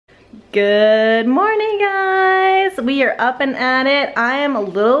Good morning, guys. We are up and at it. I am a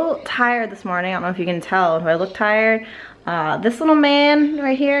little tired this morning. I don't know if you can tell. Do I look tired? This little man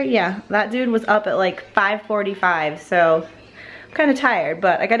right here, yeah, that dude was up at like 5:45, so I'm kind of tired,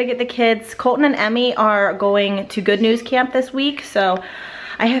 but I gotta get the kids. Colton and Emmy are going to Good News Camp this week, so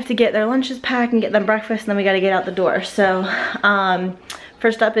I have to get their lunches packed and get them breakfast, and then we gotta get out the door. So,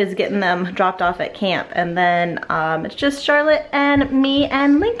 first up is getting them dropped off at camp, and then it's just Charlotte and me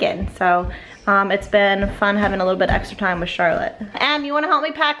and Lincoln. So it's been fun having a little bit extra time with Charlotte. Em, you wanna help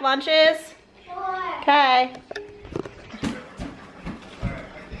me pack lunches? Sure. Okay.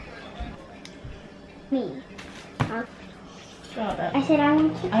 Me. Stop it. I said I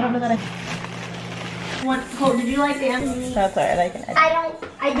want to. I don't know that Colton, did you like the answer? That's alright, I can edit.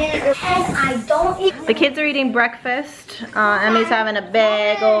 I don't eat. The kids are eating breakfast. Emmy's having a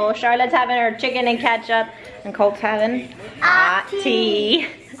bagel. Charlotte's having her chicken and ketchup. And Colt's having hot tea.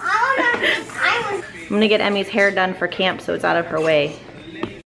 I'm gonna get Emmy's hair done for camp so it's out of her way.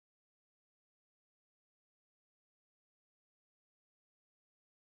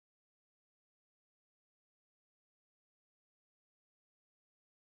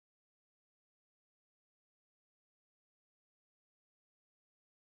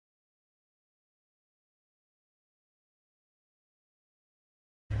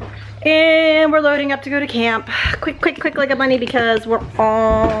 And we're loading up to go to camp. Quick like a bunny because we're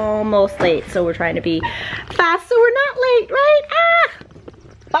almost late. So we're trying to be fast so we're not late, right? Ah!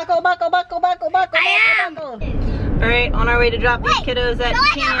 Buckle. Alright, on our way to drop these kiddos at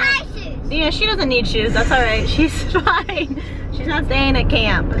camp. Yeah, she doesn't need shoes. That's alright. She's fine. She's not staying at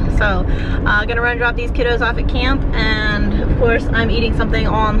camp. So, gonna run and drop these kiddos off at camp. And of course, I'm eating something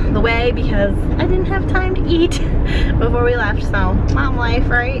on the way because I didn't have time to eat before we left. So, mom life,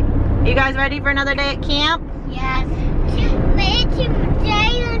 right? You guys ready for another day at camp? Yes.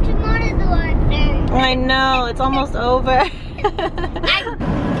 Tomorrow's the last day. I know, it's almost over.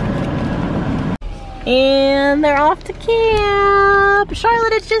 And they're off to camp.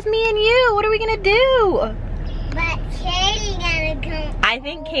 Charlotte, it's just me and you. What are we gonna do? But Katie's gonna come. I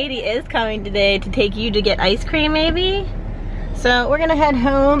think Katie is coming today to take you to get ice cream, maybe. So we're gonna head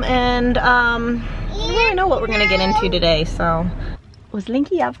home and I don't really know what we're gonna get into today. So was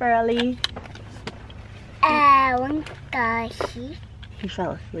Linky up early? He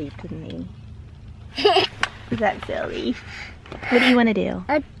fell asleep, didn't he? Is that silly? What do you want to do?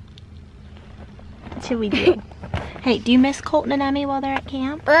 What should we do? Hey, do you miss Colton and Emmy while they're at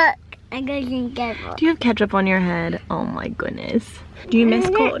camp? Look, I got some ketchup. Do you have ketchup on your head? Oh my goodness. Do you miss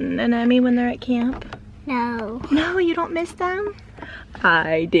Colton and Emmy when they're at camp? No. No, you don't miss them?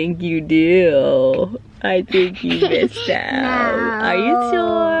 I think you do. I think you miss them. No. Are you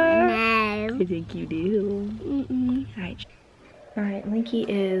sure? No. I think you do. Mm-mm. Alright, Linky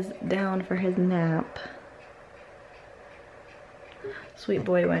is down for his nap. Sweet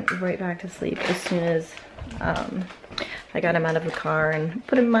boy went right back to sleep as soon as I got him out of the car and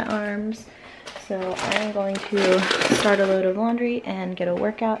put him in my arms. So I'm going to start a load of laundry and get a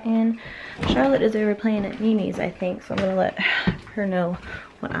workout in. Charlotte is over playing at Nini's, I think, so I'm gonna let her know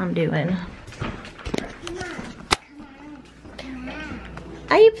what I'm doing.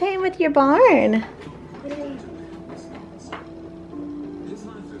 Are you playing with your barn?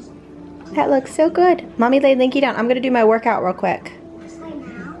 That looks so good. Mommy laid Linky down. I'm gonna do my workout real quick.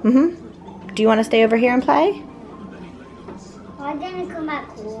 Do you want to stay over here and play? I'm gonna come back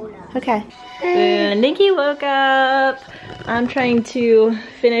colder. Okay. Linky woke up. I'm trying to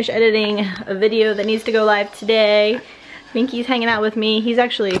finish editing a video that needs to go live today. Linky's hanging out with me.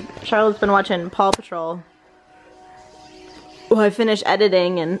 Charlotte's been watching Paw Patrol. Well, I finished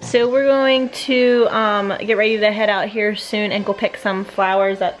editing, and so we're going to get ready to head out here soon and go pick some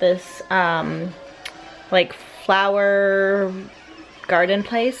flowers at this like flower garden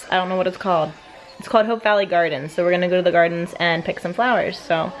place. I don't know what it's called. It's called Hope Valley Gardens. So we're gonna go to the gardens and pick some flowers.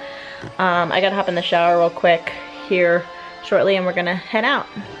 So I gotta hop in the shower real quick here shortly and we're gonna head out.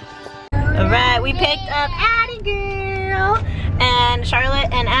 Alright, we picked up Addie girl. And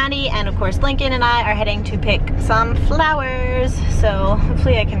Charlotte and Addie and of course Lincoln and I are heading to pick some flowers. So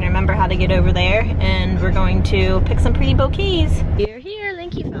hopefully I can remember how to get over there and we're going to pick some pretty bouquets. We're here,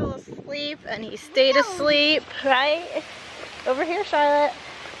 Linky fell asleep and he stayed asleep, right? Over here, Charlotte.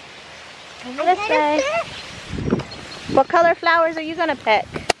 Over this way. What color flowers are you gonna pick?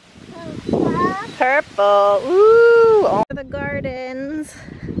 Purple. Ooh, all the gardens.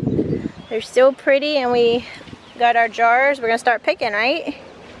 They're so pretty and we got our jars. We're gonna start picking, right?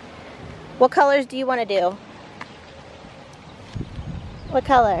 What colors do you want to do? What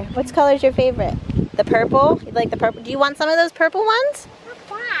color? Which color is your favorite? The purple? You like the purple? Do you want some of those purple ones?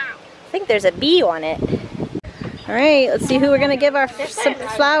 think there's a bee on it. All right, let's see who we're gonna give our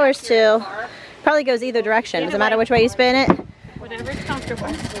flowers to. Probably goes either direction. Does it matter which way you spin it? Whatever's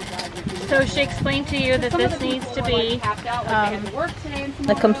comfortable. So she explained to you that this needs to be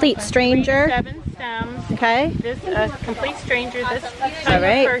The Complete Stranger. 7 stems. Okay. This complete stranger, this All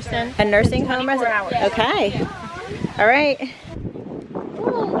right. person. A nursing home resident. Okay. All right.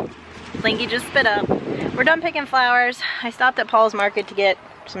 Linky just spit up. We're done picking flowers. I stopped at Paul's Market to get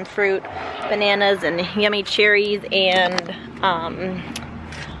some fruit, bananas and yummy cherries and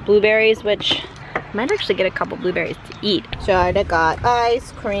blueberries, which I might actually get a couple blueberries to eat. Charlotte got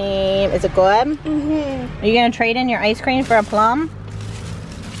ice cream. Is it good? Mm-hmm. Are you gonna trade in your ice cream for a plum?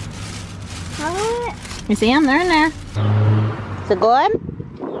 You see them? They're in there. Is it good?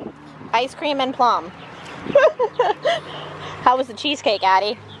 Ice cream and plum. How was the cheesecake,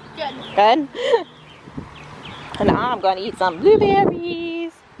 Addie? Good. Good? And now I'm gonna eat some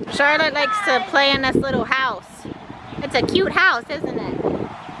blueberries. Charlotte likes to play in this little house. It's a cute house, isn't it?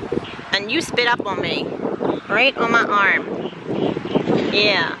 And you spit up on me. Right on my arm.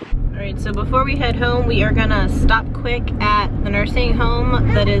 Yeah. Alright, so before we head home, we are gonna stop quick at the nursing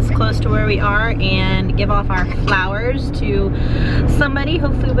home that is close to where we are and give off our flowers to somebody.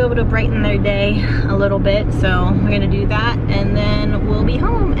 Hopefully we'll be able to brighten their day a little bit. So we're gonna do that and then we'll be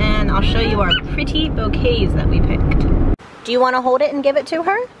home and I'll show you our pretty bouquets that we picked. Do you want to hold it and give it to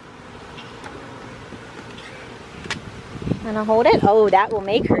her? Wanna hold it? Oh, that will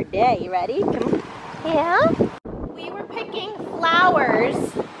make her day. You ready? Come on. Yeah? We were picking flowers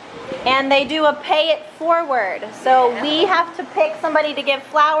and they do a pay it forward. So we have to pick somebody to give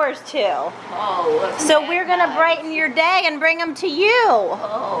flowers to. Oh, So we're gonna brighten your day and bring them to you.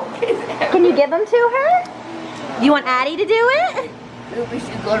 oh, Can you give them to her? You want Addie to do it? who was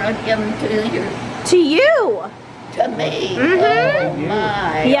you gonna give them to you? To you. To me? Mhm. Oh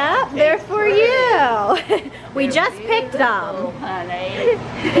my. Yeah, they're for you. We just picked Oh, them. honey,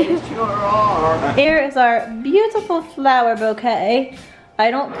 they sure are. Here is our beautiful flower bouquet. I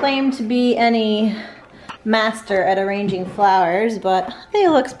don't claim to be any master at arranging flowers, but I think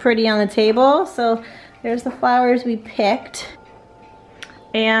it looks pretty on the table. So there's the flowers we picked.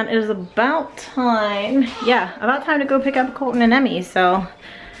 And it is about time, yeah, about time to go pick up Colton and Emmy. So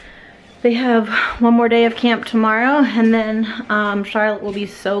they have one more day of camp tomorrow, and then Charlotte will be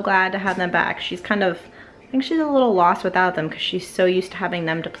so glad to have them back. She's kind of, I think she's a little lost without them because she's so used to having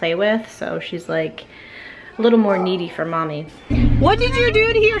them to play with. So she's like a little more needy for mommy. What did you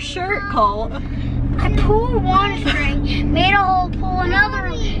do to your shirt, Colt? I pulled one string, made a hole, pull another,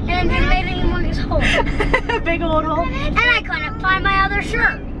 and then made a humongous hole. Big old hole. And I couldn't find my other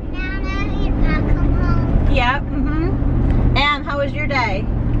shirt. Yeah, And how was your day?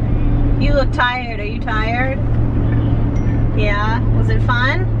 You look tired. Are you tired? Yeah. Was it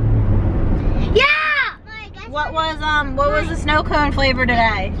fun? Yeah! What was the snow cone flavor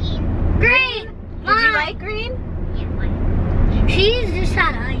today? Green! Did you like green? She's just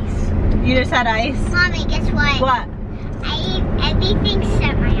had ice. You just had ice? Mommy, guess what? What? I ate everything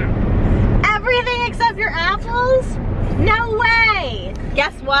except my apples. Everything except your apples? No way!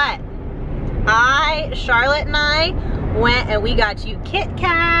 Guess what? Charlotte and I went and we got you Kit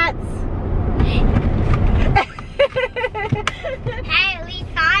Kats. Hey, at least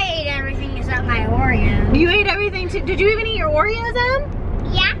I ate everything except my Oreos. You ate everything too? Did you even eat your Oreos,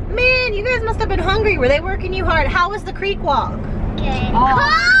 Em? Yeah. Man, you guys must have been hungry. Were they working you hard? How was the creek walk? Good.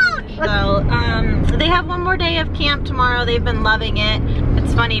 Oh. So, they have one more day of camp tomorrow. They've been loving it.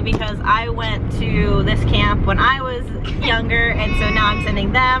 It's funny because I went to this camp when I was younger, and so now I'm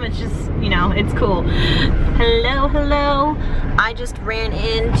sending them. It's just, you know, it's cool. Hello, hello. I just ran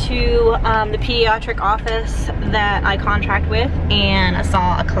into the pediatric office that I contract with, and I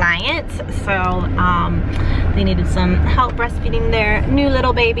saw a client. So they needed some help breastfeeding their new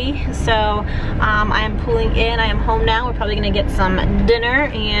little baby. So I am pulling in. I am home now. We're probably gonna get some dinner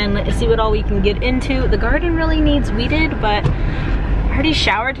and see what all we can get into. The garden really needs weeded, but I already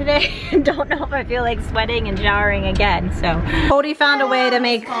showered today. Don't know if I feel like sweating and showering again. So Cody found a way to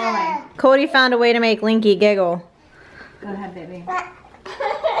make Linky giggle. Go ahead, baby. Let's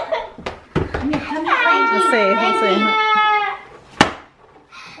see.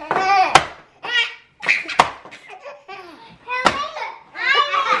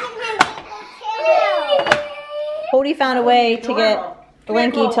 Cody found a way to get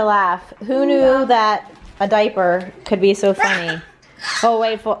Linky to laugh. Who knew that a diaper could be so funny? Oh,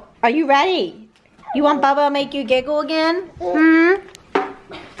 wait, are you ready? You want Bubba to make you giggle again?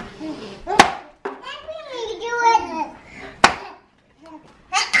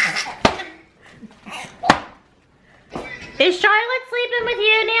 Is Charlotte sleeping with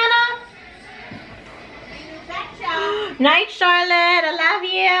you, Nana? Night, Charlotte. I love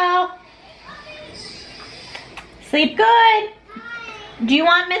you. Sleep good. Do you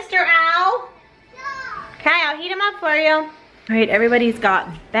want Mr. Owl? Okay, I'll heat him up for you. All right, everybody's got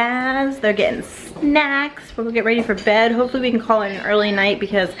baths. They're getting snacks. We'll get ready for bed. Hopefully we can call it an early night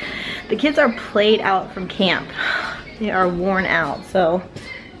because the kids are played out from camp. They are worn out, so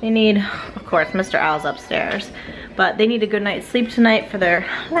they need, of course, Mr. Owl's upstairs, but they need a good night's sleep tonight for their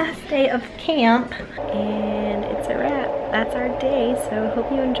last day of camp. And it's a wrap. That's our day, so hope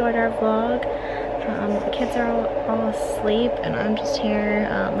you enjoyed our vlog. The kids are all asleep, and I'm just here.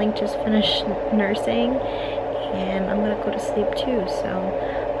 Link just finished nursing, and I'm gonna go to sleep too, so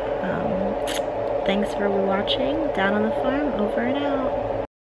thanks for watching. Down on the Farm, over and out.